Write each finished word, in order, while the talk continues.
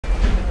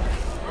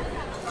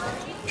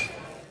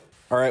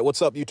All right,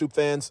 what's up, YouTube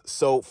fans?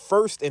 So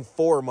first and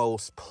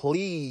foremost,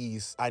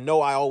 please, I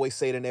know I always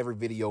say it in every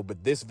video,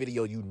 but this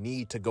video, you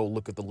need to go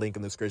look at the link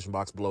in the description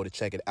box below to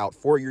check it out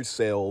for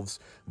yourselves.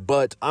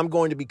 But I'm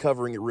going to be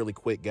covering it really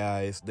quick,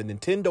 guys. The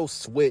Nintendo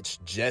Switch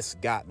just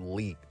got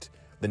leaked.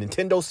 The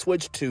Nintendo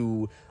Switch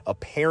 2,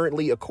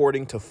 apparently,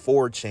 according to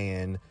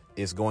 4chan,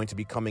 is going to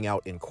be coming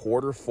out in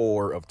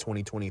Q4 of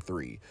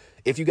 2023.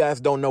 If you guys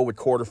don't know what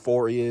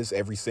Q4 is,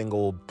 every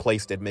single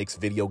place that makes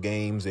video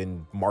games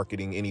and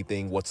marketing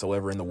anything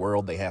whatsoever in the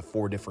world, they have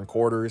 4 different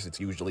quarters. It's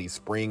usually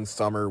spring,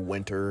 summer,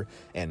 winter,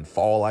 and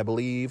fall, I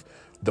believe.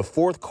 The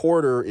fourth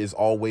quarter is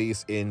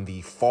always in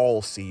the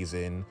fall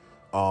season,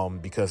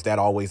 because that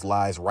always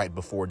lies right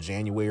before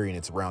January and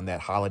it's around that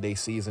holiday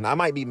season. I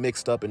might be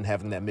mixed up and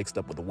having that mixed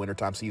up with the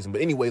wintertime season. But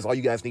anyways, all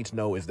you guys need to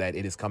know is that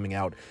it is coming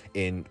out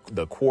in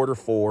the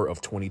Q4 of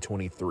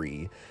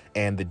 2023.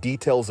 And the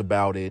details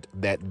about it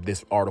that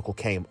this article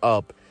came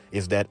up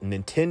is that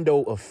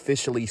Nintendo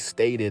officially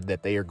stated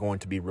that they are going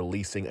to be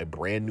releasing a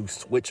brand new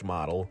Switch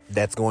model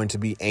that's going to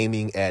be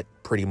aiming at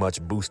pretty much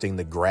boosting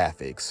the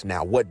graphics.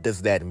 Now, what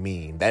does that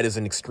mean? That is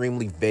an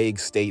extremely vague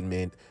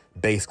statement,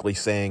 basically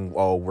saying,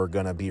 oh, we're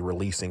going to be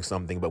releasing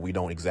something, but we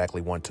don't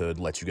exactly want to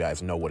let you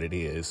guys know what it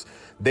is.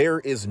 There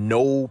is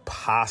no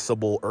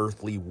possible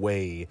earthly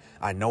way.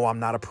 I know I'm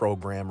not a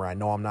programmer. I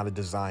know I'm not a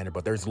designer,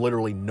 but there's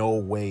literally no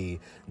way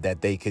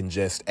that they can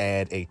just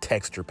add a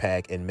texture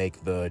pack and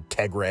make the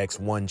Tegra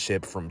X1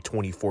 chip from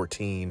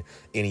 2014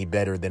 any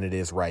better than it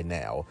is right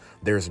now.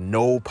 There's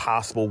no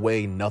possible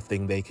way,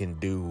 nothing they can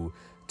do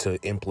to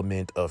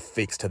implement a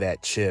fix to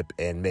that chip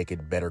and make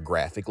it better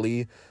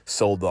graphically.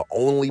 So the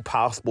only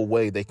possible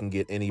way they can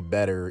get any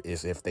better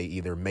is if they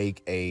either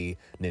make a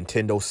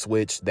Nintendo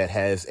Switch that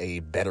has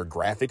a better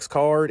graphics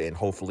card, and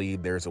hopefully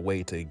there's a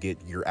way to get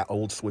your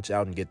old Switch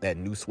out and get that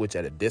new Switch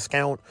at a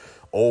discount,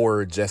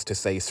 or just to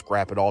say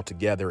scrap it all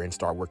together and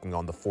start working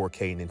on the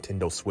 4K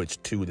Nintendo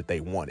Switch 2 that they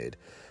wanted.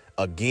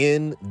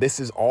 Again,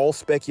 this is all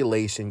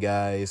speculation,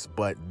 guys,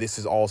 but this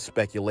is all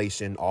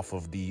speculation off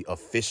of the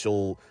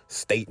official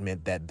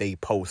statement that they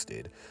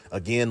posted.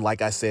 Again,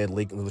 like I said,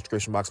 link in the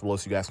description box below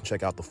so you guys can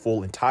check out the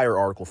full entire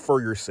article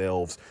for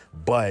yourselves.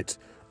 But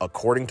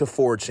according to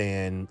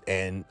 4chan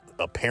and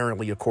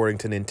apparently according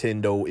to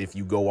Nintendo, if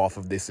you go off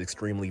of this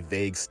extremely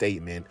vague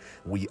statement,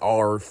 we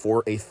are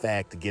for a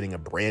fact getting a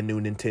brand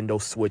new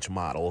Nintendo Switch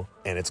model,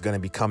 and it's going to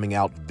be coming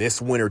out this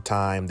winter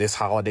time, this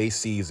holiday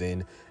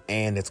season,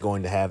 and it's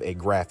going to have a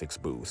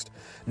graphics boost.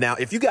 Now,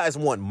 if you guys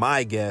want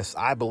my guess,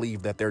 I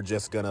believe that they're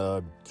just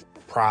gonna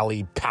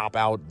probably pop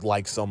out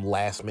like some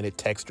last minute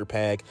texture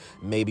pack.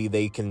 Maybe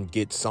they can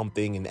get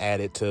something and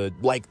add it to,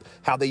 like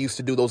how they used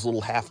to do those little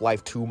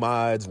Half-Life 2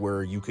 mods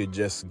where you could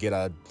just get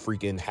a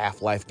freaking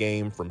Half-Life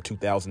game from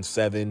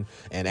 2007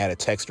 and add a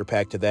texture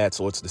pack to that,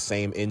 so it's the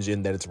same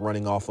engine that it's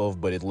running off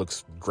of, but it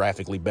looks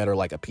graphically better,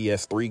 like a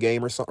PS3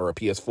 game or something, or a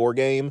PS4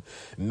 game.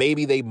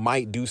 Maybe they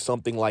might do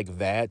something like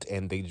that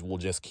and they will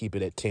just keep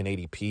it at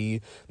 1080p.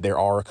 There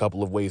are a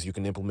couple of ways you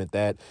can implement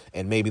that,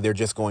 and maybe they're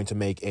just going to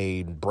make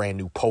a brand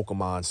new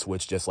Pokemon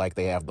Switch, just like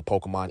they have the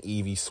Pokemon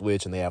Eevee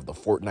Switch and they have the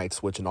Fortnite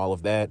Switch and all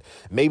of that.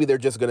 Maybe they're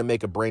just going to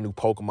make a brand new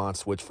Pokemon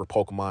Switch for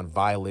Pokemon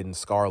Violet and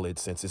Scarlet,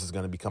 since this is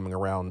going to be coming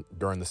around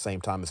during the same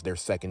time as their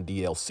second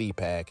DLC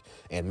pack,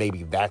 and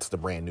maybe that's the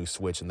brand new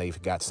Switch and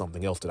they've got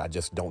something else that I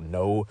just don't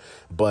know.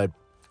 But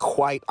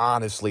quite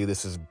honestly,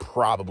 this is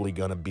probably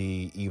going to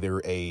be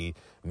either a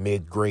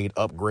mid-grade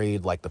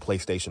upgrade like the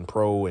PlayStation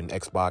Pro and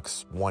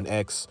Xbox One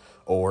X,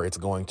 or it's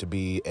going to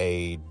be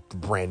a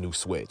brand new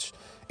Switch.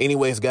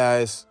 Anyways,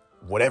 guys,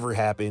 whatever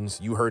happens,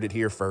 you heard it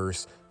here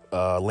first.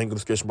 Link in the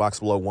description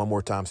box below one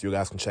more time so you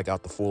guys can check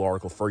out the full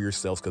article for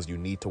yourselves, because you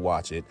need to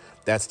watch it.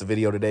 That's the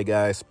video today,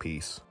 guys.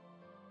 Peace.